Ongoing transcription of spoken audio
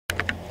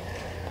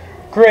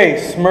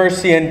Grace,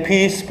 mercy, and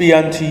peace be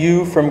unto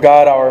you from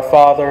God our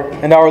Father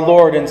and our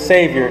Lord and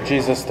Savior,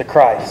 Jesus the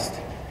Christ.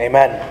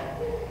 Amen.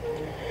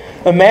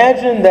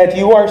 Imagine that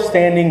you are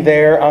standing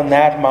there on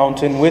that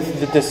mountain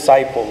with the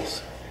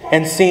disciples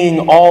and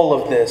seeing all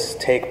of this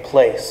take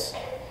place.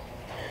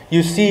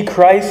 You see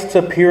Christ's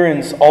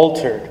appearance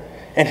altered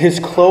and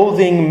his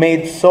clothing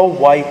made so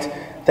white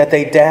that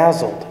they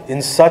dazzled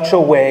in such a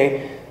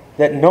way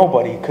that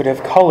nobody could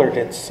have colored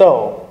it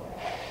so.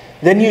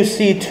 Then you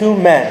see two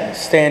men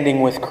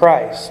standing with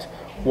Christ,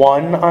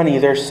 one on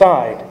either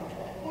side,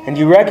 and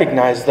you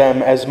recognize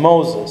them as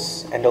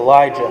Moses and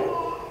Elijah.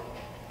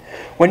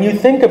 When you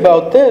think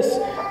about this,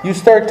 you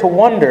start to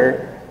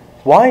wonder,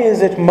 why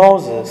is it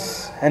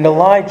Moses and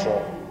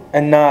Elijah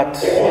and not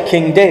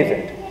King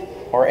David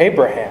or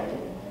Abraham?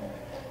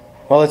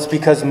 Well, it's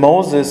because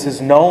Moses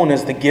is known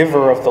as the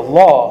giver of the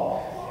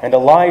law, and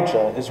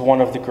Elijah is one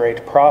of the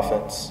great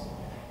prophets.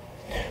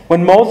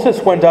 When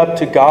Moses went up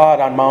to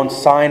God on Mount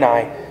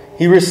Sinai,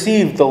 he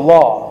received the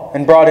law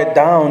and brought it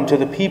down to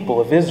the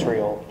people of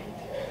Israel.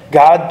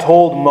 God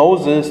told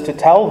Moses to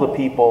tell the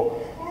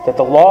people that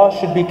the law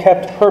should be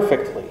kept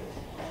perfectly,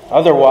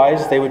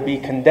 otherwise they would be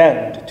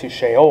condemned to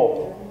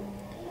Sheol.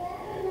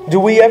 Do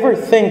we ever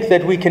think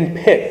that we can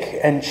pick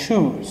and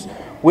choose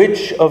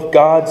which of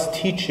God's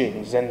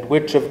teachings and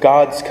which of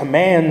God's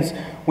commands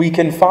we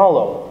can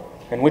follow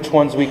and which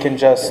ones we can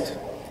just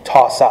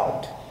toss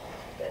out?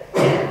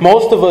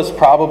 Most of us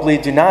probably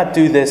do not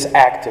do this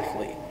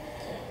actively.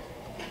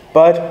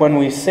 But when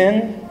we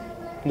sin,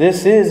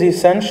 this is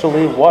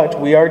essentially what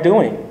we are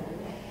doing.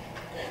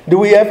 Do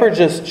we ever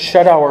just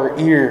shut our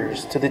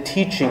ears to the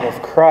teaching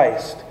of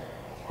Christ,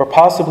 or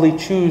possibly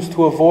choose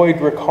to avoid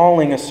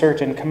recalling a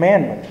certain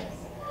commandment?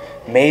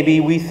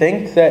 Maybe we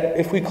think that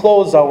if we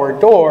close our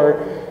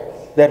door,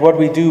 that what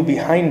we do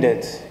behind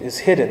it is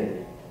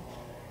hidden.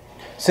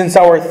 Since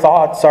our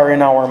thoughts are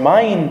in our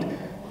mind,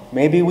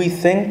 maybe we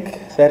think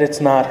that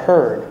it's not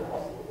heard.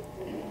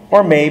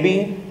 Or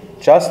maybe,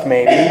 just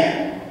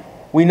maybe,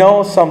 we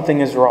know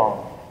something is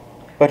wrong,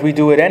 but we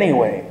do it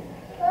anyway,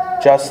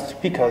 just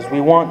because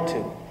we want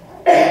to.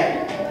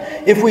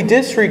 If we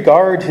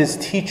disregard his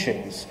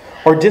teachings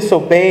or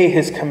disobey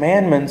his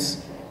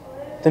commandments,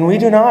 then we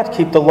do not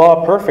keep the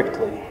law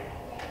perfectly.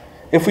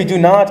 If we do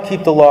not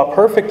keep the law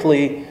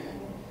perfectly,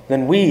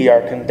 then we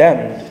are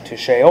condemned to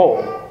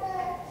Sheol.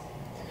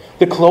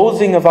 The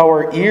closing of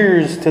our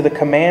ears to the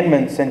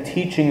commandments and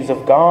teachings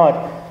of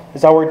God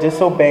is our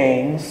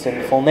disobeying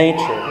sinful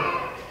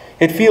nature.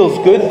 It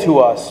feels good to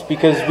us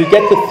because we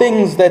get the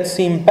things that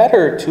seem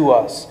better to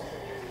us,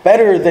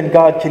 better than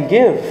God can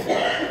give,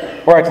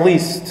 or at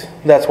least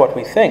that's what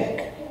we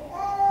think.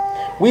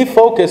 We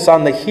focus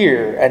on the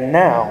here and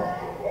now,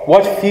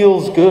 what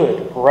feels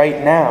good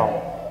right now,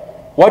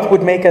 what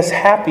would make us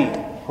happy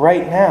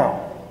right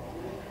now.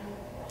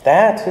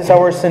 That is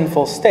our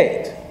sinful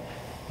state.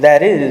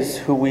 That is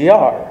who we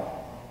are.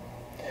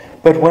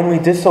 But when we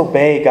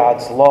disobey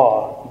God's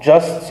law,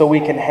 just so we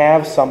can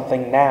have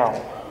something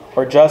now,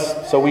 or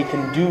just so we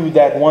can do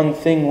that one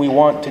thing we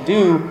want to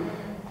do,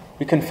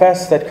 we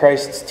confess that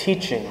Christ's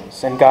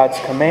teachings and God's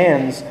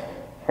commands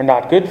are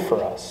not good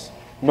for us,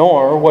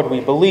 nor what we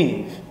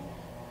believe.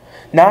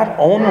 Not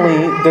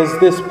only does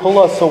this pull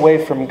us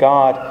away from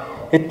God,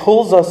 it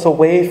pulls us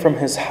away from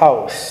his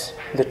house,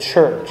 the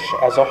church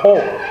as a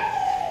whole.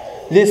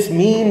 This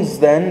means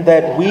then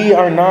that we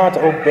are not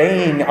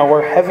obeying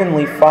our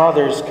Heavenly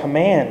Father's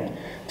command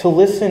to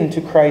listen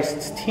to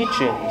Christ's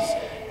teachings,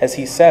 as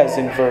he says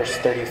in verse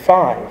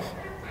 35.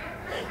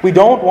 We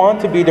don't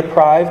want to be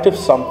deprived of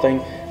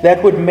something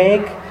that would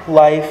make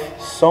life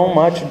so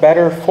much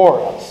better for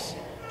us,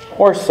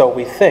 or so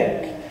we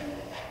think.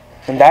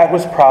 And that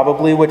was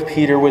probably what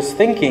Peter was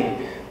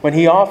thinking when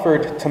he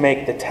offered to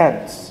make the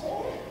tents.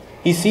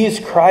 He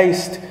sees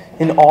Christ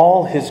in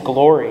all his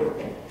glory,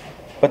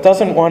 but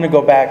doesn't want to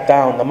go back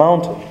down the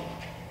mountain.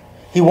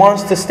 He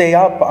wants to stay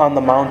up on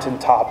the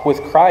mountaintop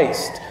with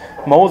Christ,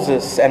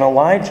 Moses, and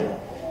Elijah.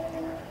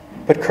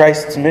 But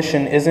Christ's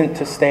mission isn't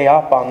to stay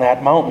up on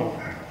that mountain.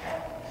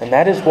 And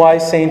that is why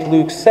St.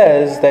 Luke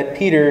says that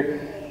Peter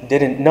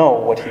didn't know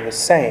what he was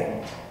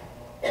saying.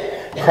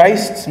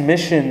 Christ's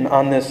mission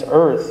on this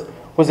earth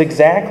was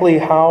exactly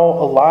how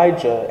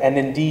Elijah and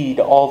indeed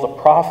all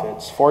the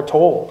prophets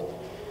foretold.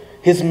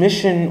 His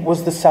mission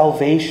was the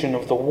salvation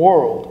of the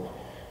world.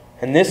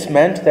 And this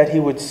meant that he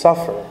would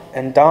suffer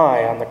and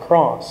die on the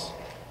cross.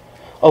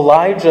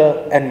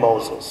 Elijah and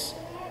Moses,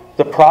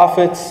 the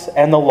prophets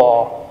and the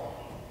law,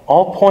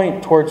 all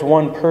point towards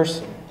one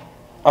person,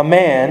 a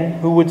man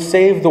who would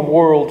save the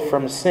world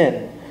from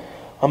sin,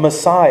 a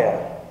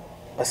Messiah,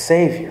 a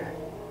Savior.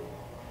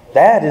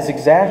 That is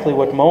exactly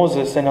what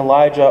Moses and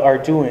Elijah are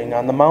doing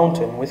on the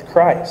mountain with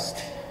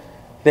Christ.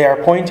 They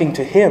are pointing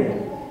to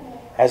him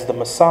as the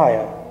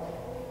Messiah.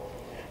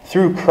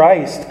 Through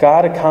Christ,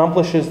 God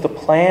accomplishes the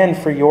plan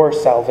for your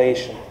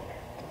salvation.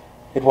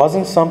 It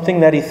wasn't something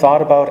that he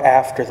thought about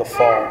after the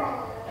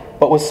fall,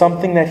 but was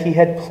something that he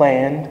had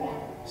planned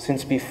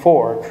since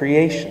before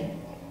creation.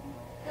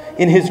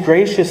 In his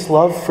gracious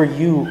love for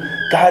you,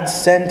 God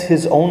sent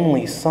his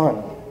only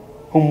Son,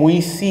 whom we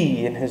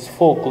see in his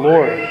full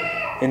glory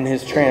in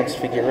his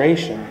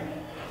transfiguration,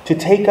 to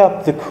take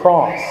up the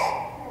cross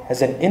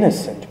as an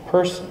innocent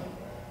person.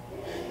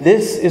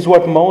 This is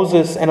what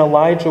Moses and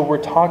Elijah were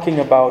talking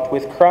about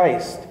with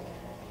Christ.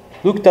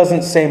 Luke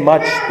doesn't say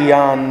much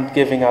beyond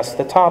giving us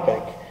the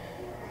topic,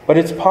 but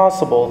it's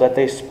possible that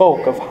they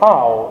spoke of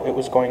how it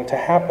was going to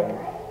happen.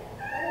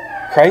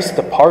 Christ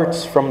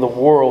departs from the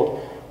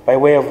world by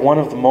way of one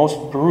of the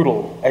most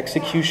brutal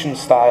execution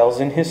styles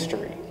in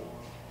history,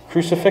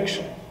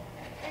 crucifixion.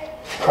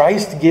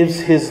 Christ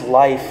gives his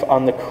life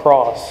on the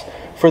cross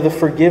for the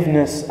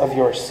forgiveness of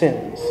your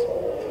sins.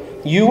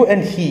 You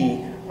and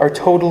he are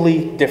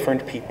totally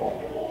different people.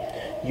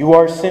 You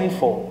are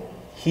sinful.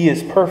 He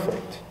is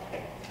perfect.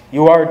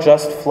 You are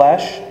just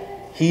flesh.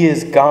 He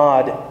is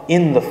God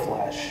in the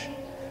flesh.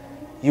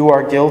 You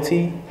are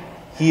guilty.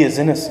 He is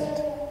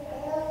innocent.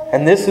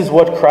 And this is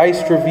what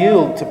Christ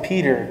revealed to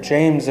Peter,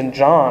 James, and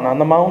John on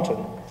the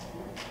mountain.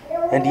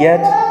 And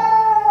yet,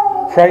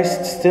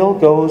 Christ still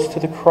goes to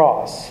the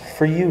cross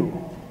for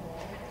you.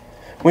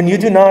 When you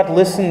do not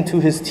listen to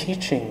his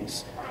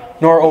teachings,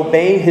 nor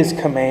obey his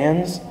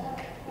commands,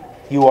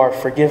 you are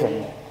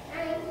forgiven.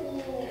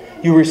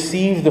 You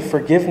receive the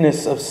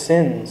forgiveness of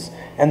sins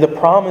and the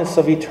promise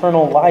of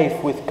eternal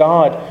life with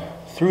God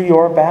through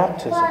your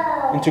baptism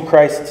into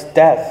Christ's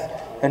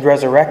death and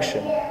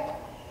resurrection.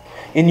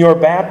 In your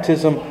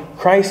baptism,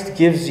 Christ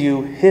gives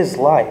you his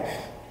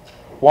life,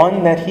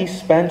 one that he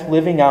spent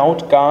living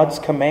out God's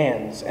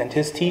commands and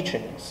his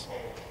teachings.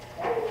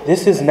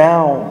 This is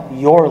now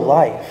your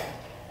life.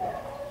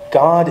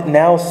 God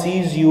now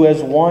sees you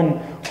as one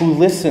who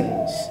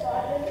listens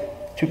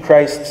to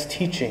Christ's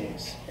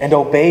teachings and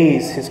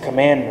obeys his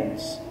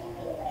commandments.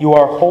 You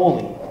are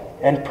holy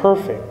and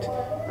perfect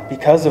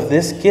because of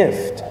this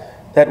gift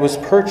that was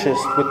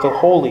purchased with the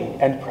holy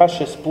and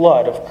precious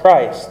blood of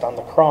Christ on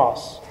the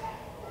cross.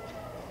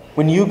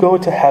 When you go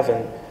to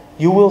heaven,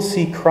 you will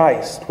see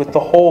Christ with the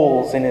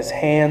holes in his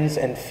hands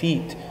and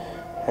feet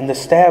and the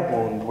stab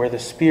wound where the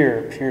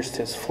spear pierced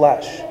his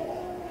flesh.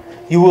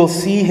 You will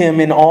see him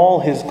in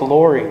all his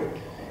glory,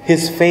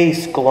 his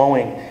face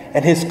glowing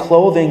and his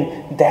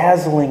clothing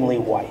dazzlingly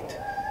white,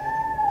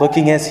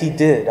 looking as he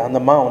did on the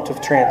Mount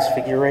of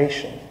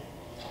Transfiguration.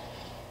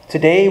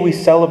 Today we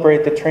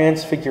celebrate the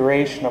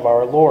transfiguration of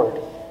our Lord.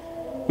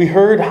 We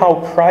heard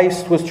how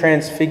Christ was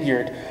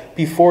transfigured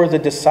before the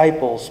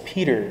disciples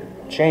Peter,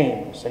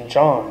 James, and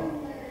John.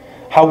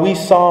 How we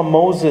saw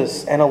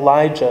Moses and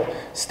Elijah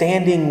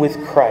standing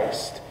with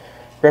Christ,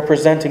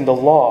 representing the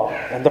law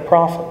and the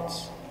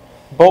prophets,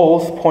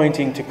 both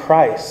pointing to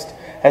Christ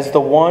as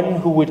the one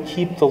who would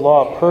keep the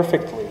law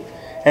perfectly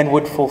and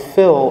would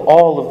fulfill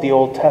all of the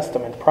Old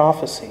Testament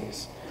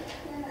prophecies.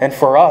 And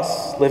for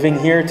us, living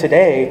here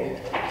today,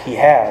 he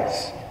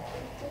has.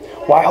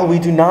 While we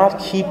do not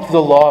keep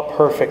the law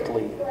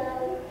perfectly,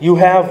 you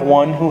have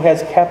one who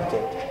has kept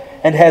it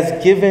and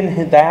has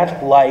given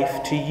that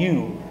life to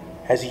you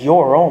as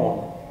your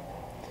own.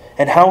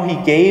 And how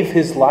he gave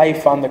his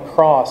life on the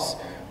cross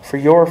for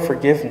your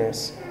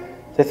forgiveness,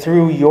 that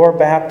through your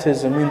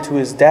baptism into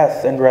his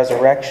death and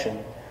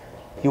resurrection,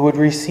 you would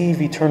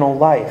receive eternal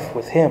life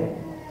with him.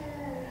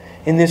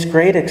 In this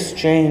great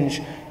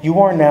exchange, you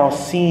are now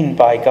seen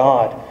by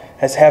God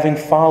as having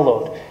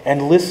followed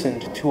and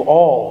listened to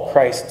all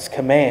Christ's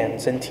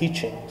commands and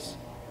teachings.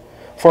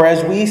 For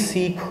as we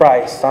see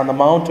Christ on the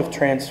Mount of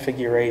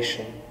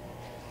Transfiguration,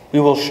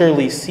 we will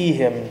surely see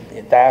him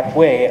that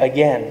way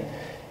again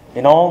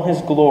in all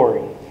his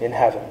glory in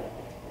heaven.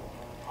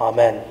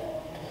 Amen.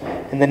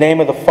 In the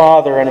name of the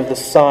Father, and of the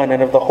Son,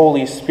 and of the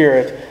Holy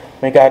Spirit,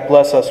 may God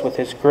bless us with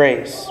his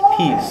grace,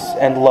 peace,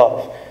 and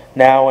love,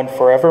 now and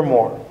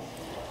forevermore.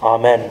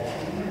 Amen.